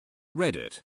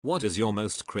Reddit, what is your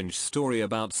most cringe story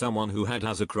about someone who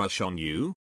has a crush on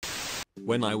you?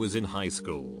 When I was in high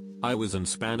school, I was in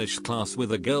Spanish class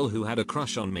with a girl who had a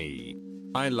crush on me.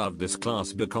 I loved this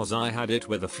class because I had it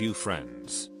with a few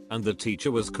friends, and the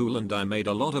teacher was cool and I made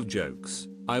a lot of jokes.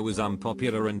 I was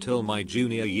unpopular until my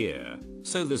junior year,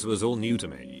 so this was all new to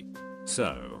me.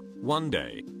 So, one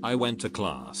day, I went to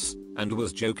class, and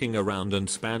was joking around and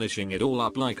Spanishing it all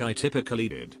up like I typically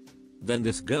did. Then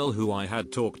this girl who I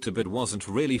had talked to but wasn't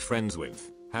really friends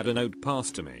with, had a note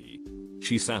passed to me.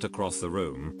 She sat across the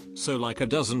room, so like a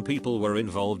dozen people were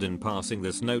involved in passing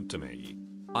this note to me.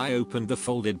 I opened the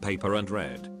folded paper and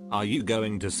read, "Are you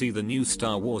going to see the new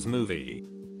Star Wars movie?"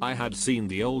 I had seen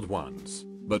the old ones,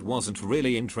 but wasn't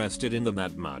really interested in them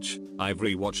that much. I've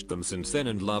rewatched them since then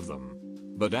and love them.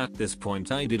 But at this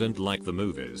point I didn't like the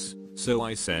movies, so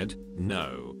I said,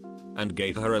 no. And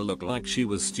gave her a look like she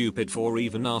was stupid for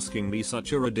even asking me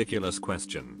such a ridiculous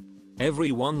question.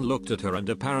 Everyone looked at her and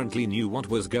apparently knew what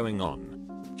was going on.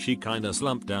 She kinda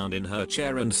slumped down in her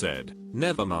chair and said,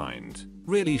 "Never mind,"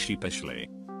 really sheepishly.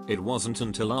 It wasn't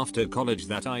until after college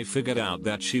that I figured out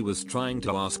that she was trying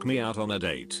to ask me out on a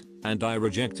date, and I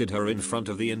rejected her in front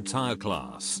of the entire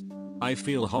class. I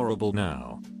feel horrible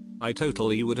now. I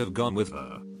totally would have gone with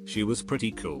her. She was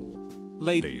pretty cool.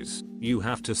 Ladies, you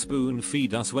have to spoon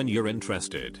feed us when you're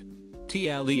interested.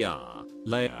 TLDR,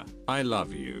 Leia, I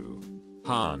love you.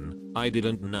 Han, I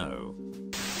didn't know.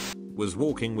 Was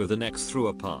walking with an ex through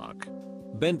a park.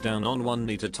 Bent down on one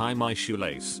knee to tie my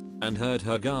shoelace, and heard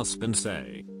her gasp and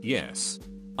say, "Yes."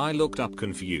 I looked up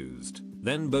confused,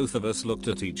 then both of us looked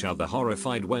at each other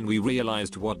horrified when we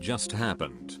realized what just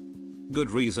happened. Good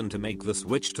reason to make the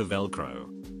switch to Velcro.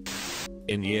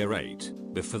 In year 8,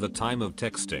 before the time of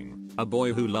texting, a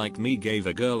boy who liked me gave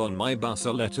a girl on my bus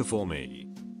a letter for me.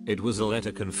 It was a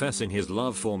letter confessing his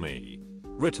love for me,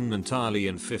 written entirely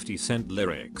in 50-cent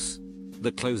lyrics.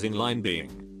 The closing line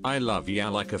being, "I love ya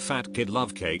like a fat kid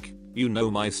love cake, you know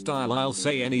my style, I'll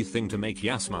say anything to make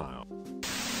ya smile."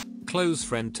 Close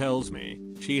friend tells me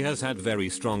she has had very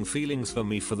strong feelings for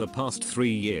me for the past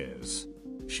 3 years.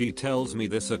 She tells me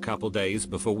this a couple days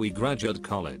before we graduate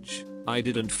college. I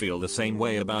didn't feel the same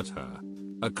way about her.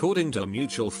 According to a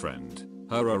mutual friend,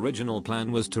 her original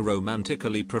plan was to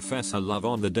romantically profess her love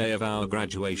on the day of our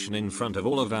graduation in front of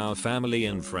all of our family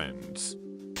and friends.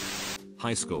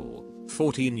 High school,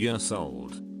 14 years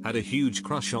old, had a huge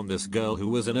crush on this girl who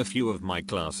was in a few of my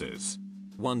classes.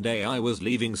 One day I was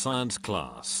leaving science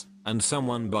class, and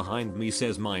someone behind me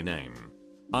says my name.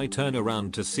 I turn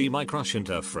around to see my crush and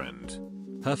her friend.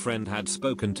 Her friend had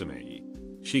spoken to me.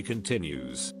 She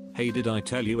continues, "Hey, did I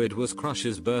tell you it was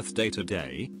Crush's birthday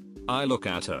today?" I look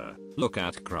at her, look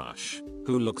at Crush,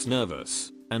 who looks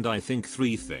nervous, and I think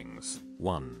 3 things.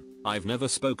 1. I've never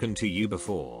spoken to you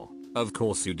before. Of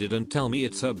course you didn't tell me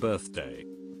it's her birthday.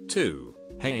 2.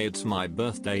 Hey, it's my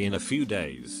birthday in a few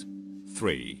days.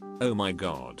 3. Oh my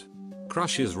god.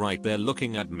 Crush is right there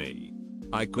looking at me.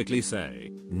 I quickly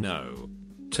say, no.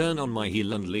 Turn on my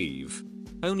heel and leave.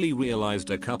 Only realized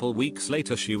a couple weeks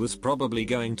later she was probably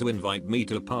going to invite me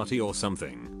to a party or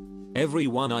something.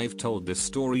 Everyone I've told this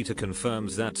story to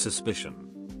confirms that suspicion.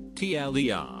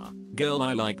 TLDR, girl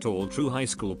I liked all through high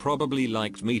school probably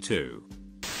liked me too.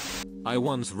 I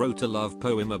once wrote a love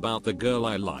poem about the girl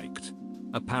I liked.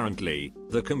 Apparently,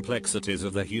 the complexities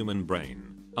of the human brain,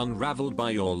 unraveled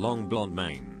by your long blonde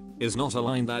mane, is not a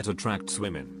line that attracts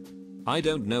women. I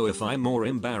don't know if I'm more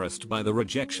embarrassed by the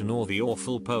rejection or the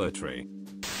awful poetry.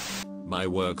 My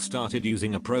work started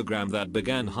using a program that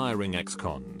began hiring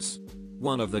ex-cons.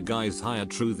 One of the guys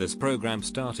hired through this program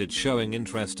started showing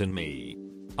interest in me.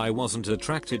 I wasn't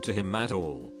attracted to him at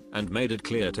all, and made it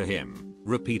clear to him,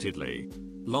 repeatedly.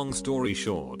 Long story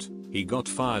short, he got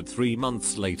fired 3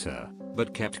 months later,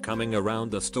 but kept coming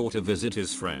around the store to visit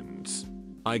his friends.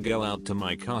 I go out to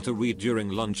my car to read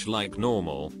during lunch like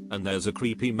normal, and there's a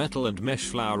creepy metal and mesh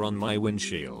flower on my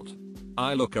windshield.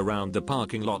 I look around the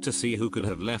parking lot to see who could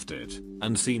have left it,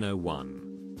 and see no one.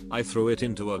 I throw it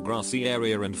into a grassy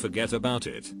area and forget about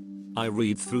it. I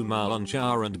read through my lunch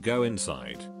hour and go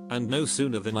inside, and no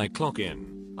sooner than I clock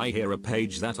in, I hear a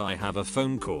page that I have a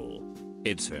phone call.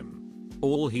 It's him.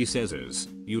 All he says is,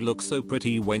 "You look so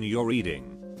pretty when you're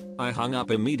eating." I hung up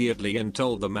immediately and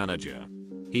told the manager.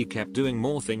 He kept doing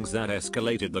more things that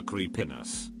escalated the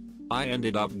creepiness. I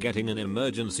ended up getting an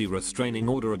emergency restraining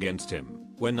order against him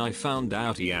when I found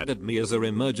out he added me as an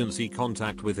emergency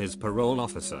contact with his parole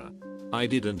officer. I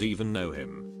didn't even know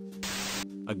him.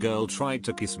 A girl tried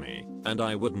to kiss me, and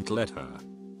I wouldn't let her.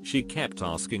 She kept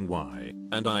asking why,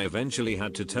 and I eventually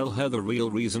had to tell her the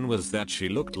real reason was that she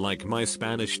looked like my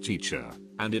Spanish teacher,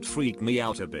 and it freaked me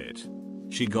out a bit.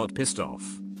 She got pissed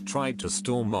off, tried to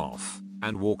storm off,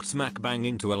 and walked smack bang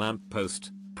into a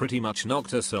lamppost, pretty much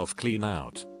knocked herself clean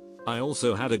out. I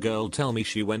also had a girl tell me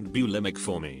she went bulimic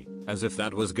for me, as if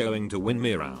that was going to win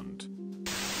me around.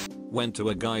 Went to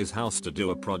a guy's house to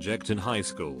do a project in high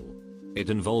school. It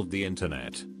involved the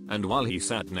internet, and while he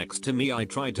sat next to me I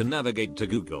tried to navigate to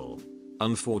Google.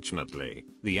 Unfortunately,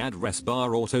 the address bar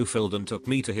autofilled and took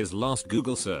me to his last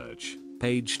Google search,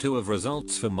 page 2 of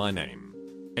results for my name.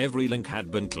 Every link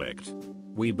had been clicked.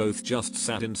 We both just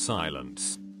sat in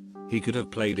silence. He could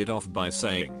have played it off by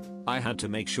saying, "I had to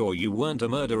make sure you weren't a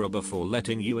murderer before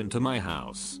letting you into my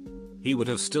house." He would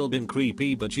have still been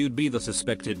creepy, but you'd be the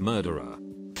suspected murderer.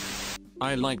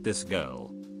 I like this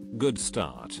girl. Good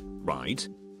start, right?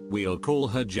 We'll call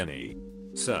her Jenny.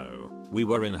 So, we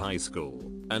were in high school,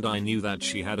 and I knew that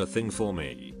she had a thing for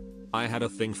me. I had a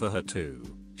thing for her too.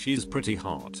 She's pretty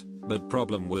hot, but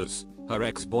problem was, her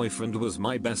ex-boyfriend was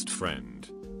my best friend.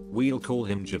 We'll call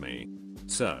him Jimmy.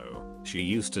 So, she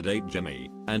used to date Jimmy,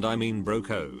 and I mean bro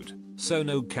code, so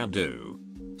no can do.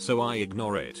 So I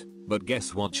ignore it, but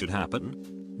guess what should happen?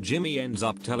 Jimmy ends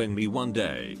up telling me one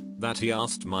day that he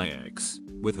asked my ex,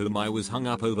 with whom I was hung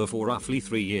up over for roughly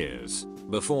 3 years,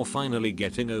 before finally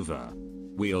getting over.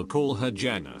 We'll call her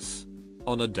Janice.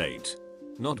 On a date.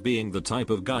 Not being the type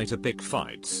of guy to pick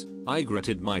fights, I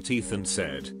gritted my teeth and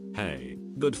said, "Hey,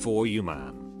 good for you,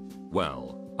 man."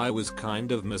 Well, I was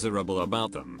kind of miserable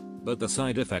about them, but the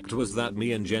side effect was that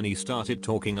me and Jenny started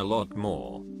talking a lot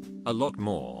more. A lot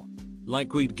more.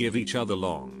 Like we'd give each other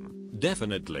long,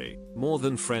 definitely, more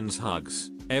than friends hugs,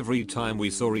 every time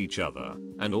we saw each other,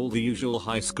 and all the usual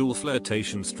high school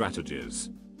flirtation strategies.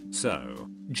 So,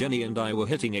 Jenny and I were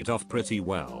hitting it off pretty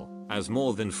well, as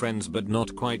more than friends but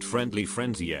not quite friendly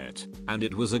friends yet, and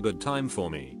it was a good time for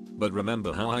me, but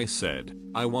remember how I said,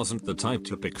 I wasn't the type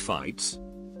to pick fights?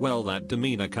 Well, that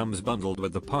demeanor comes bundled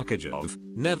with the package of,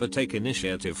 never take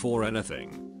initiative for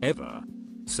anything, ever.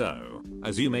 So,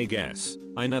 as you may guess,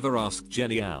 I never asked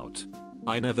Jenny out.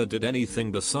 I never did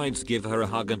anything besides give her a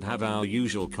hug and have our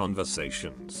usual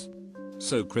conversations.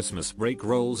 So Christmas break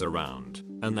rolls around,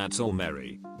 and that's all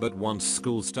merry, but once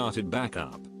school started back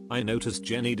up, I noticed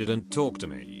Jenny didn't talk to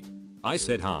me. I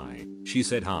said hi, she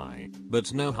said hi,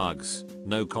 but no hugs,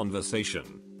 no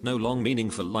conversation, no long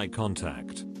meaningful eye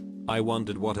contact. I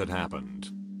wondered what had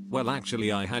happened. Well,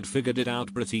 actually I had figured it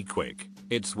out pretty quick.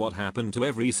 It's what happened to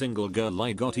every single girl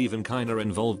I got even kinda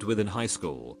involved with in high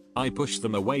school. I pushed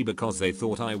them away because they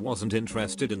thought I wasn't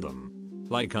interested in them.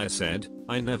 Like I said,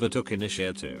 I never took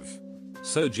initiative.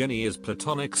 So Jenny is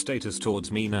platonic status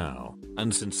towards me now,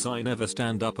 and since I never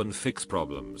stand up and fix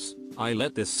problems, I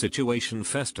let this situation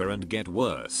fester and get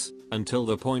worse, until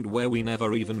the point where we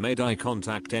never even made eye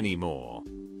contact anymore.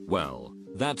 Well,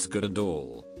 that's good and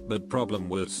all, but problem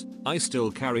was, I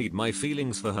still carried my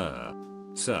feelings for her.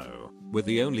 So, with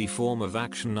the only form of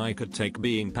action I could take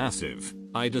being passive,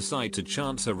 I decide to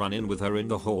chance a run-in with her in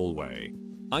the hallway.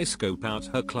 I scope out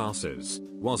her classes,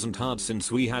 wasn't hard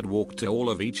since we had walked to all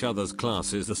of each other's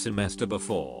classes the semester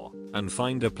before, and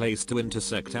find a place to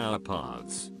intersect our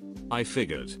paths. I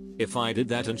figured, if I did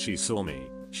that and she saw me,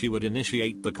 she would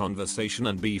initiate the conversation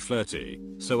and be flirty,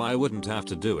 so I wouldn't have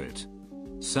to do it.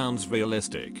 Sounds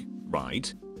realistic,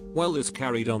 right? Well, this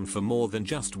carried on for more than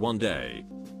just one day.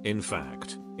 In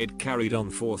fact, it carried on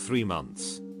for 3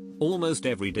 months. Almost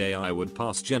every day I would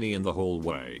pass Jenny in the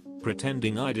hallway,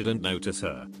 pretending I didn't notice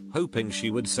her, hoping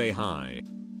she would say hi.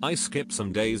 I skipped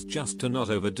some days just to not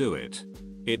overdo it.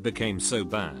 It became so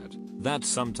bad that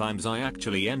sometimes I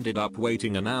actually ended up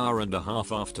waiting an hour and a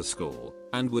half after school,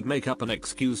 and would make up an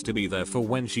excuse to be there for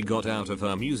when she got out of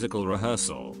her musical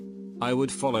rehearsal. I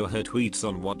would follow her tweets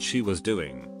on what she was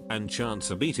doing, and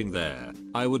chance a meeting there,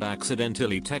 I would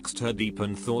accidentally text her deep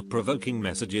and thought-provoking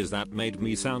messages that made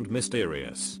me sound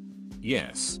mysterious.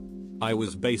 Yes. I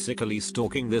was basically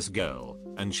stalking this girl,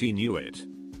 and she knew it.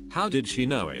 How did she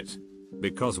know it?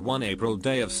 Because one April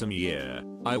day of some year,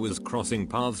 I was crossing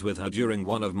paths with her during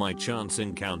one of my chance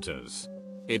encounters.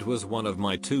 It was one of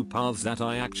my 2 paths that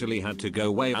I actually had to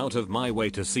go way out of my way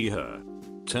to see her.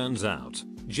 Turns out,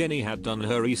 Jenny had done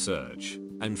her research,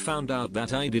 and found out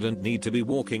that I didn't need to be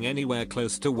walking anywhere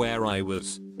close to where I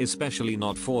was, especially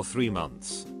not for 3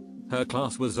 months. Her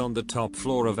class was on the top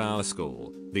floor of our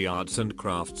school, the arts and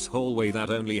crafts hallway that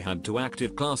only had 2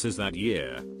 active classes that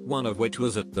year, one of which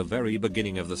was at the very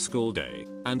beginning of the school day,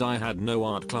 and I had no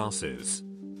art classes.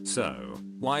 So,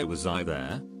 why was I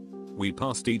there? We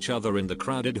passed each other in the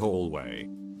crowded hallway.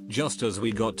 Just as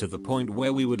we got to the point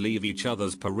where we would leave each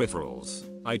other's peripherals,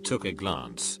 I took a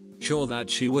glance, sure that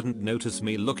she wouldn't notice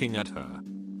me looking at her.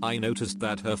 I noticed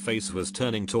that her face was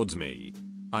turning towards me.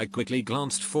 I quickly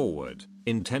glanced forward,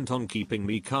 intent on keeping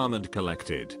me calm and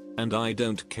collected, and I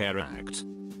don't care act.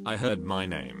 I heard my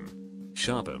name.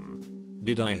 Sharpum.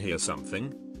 Did I hear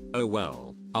something? Oh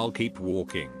well, I'll keep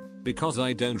walking, because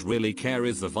I don't really care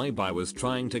is the vibe I was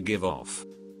trying to give off.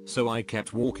 So I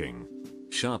kept walking.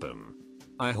 Sharpum.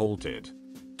 I halted.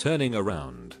 Turning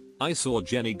around, I saw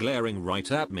Jenny glaring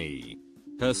right at me.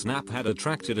 Her snap had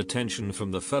attracted attention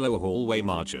from the fellow hallway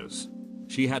marchers.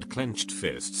 She had clenched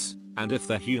fists, and if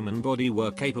the human body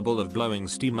were capable of blowing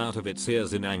steam out of its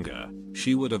ears in anger,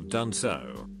 she would have done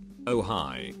so. Oh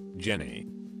hi, Jenny.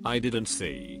 I didn't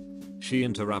see. She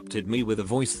interrupted me with a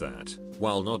voice that,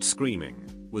 while not screaming,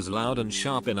 was loud and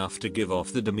sharp enough to give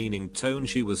off the demeaning tone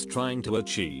she was trying to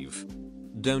achieve.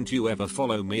 Don't you ever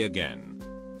follow me again.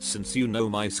 Since you know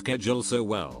my schedule so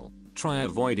well, try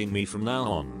avoiding me from now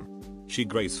on. She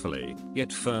gracefully,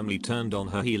 yet firmly turned on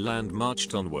her heel and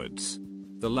marched onwards.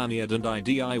 The lanyard and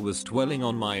ID I was twirling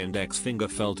on my index finger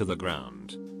fell to the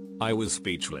ground. I was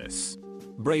speechless.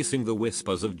 Bracing the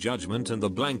whispers of judgment and the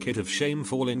blanket of shame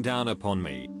falling down upon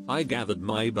me, I gathered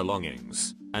my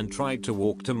belongings and tried to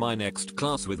walk to my next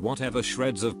class with whatever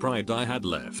shreds of pride I had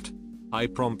left. I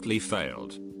promptly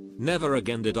failed. Never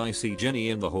again did I see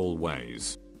Jenny in the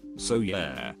hallways. So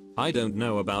yeah, I don't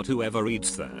know about whoever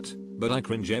reads that, but I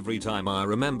cringe every time I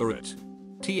remember it.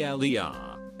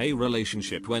 TLDR, a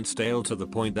relationship went stale to the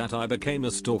point that I became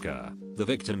a stalker. The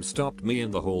victim stopped me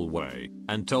in the hallway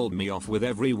and told me off with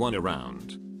everyone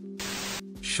around.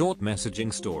 Short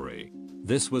messaging story.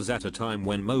 This was at a time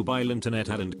when mobile internet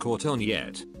hadn't caught on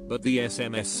yet, but the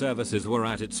SMS services were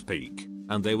at its peak,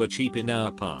 and they were cheap in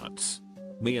our parts.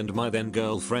 Me and my then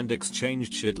girlfriend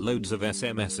exchanged shitloads of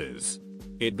SMSs.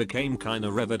 It became kinda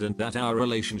evident that our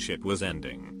relationship was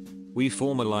ending. We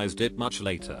formalized it much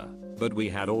later, but we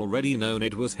had already known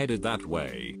it was headed that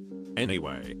way.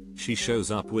 Anyway, she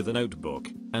shows up with a notebook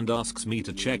and asks me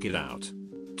to check it out.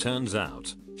 Turns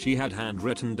out, she had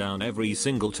handwritten down every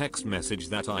single text message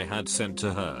that I had sent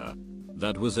to her.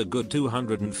 That was a good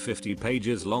 250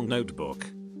 pages long notebook.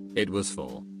 It was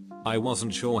full. I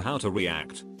wasn't sure how to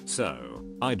react, so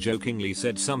I jokingly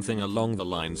said something along the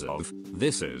lines of,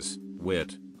 "This is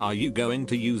weird. Are you going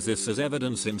to use this as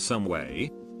evidence in some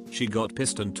way?" She got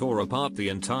pissed and tore apart the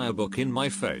entire book in my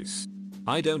face.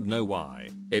 I don't know why,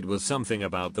 it was something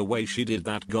about the way she did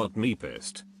that got me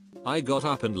pissed. I got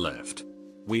up and left.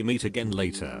 We meet again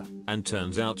later, and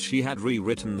turns out she had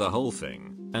rewritten the whole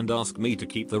thing, and asked me to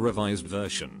keep the revised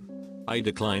version. I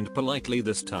declined politely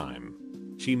this time.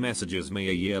 She messages me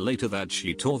a year later that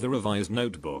she tore the revised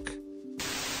notebook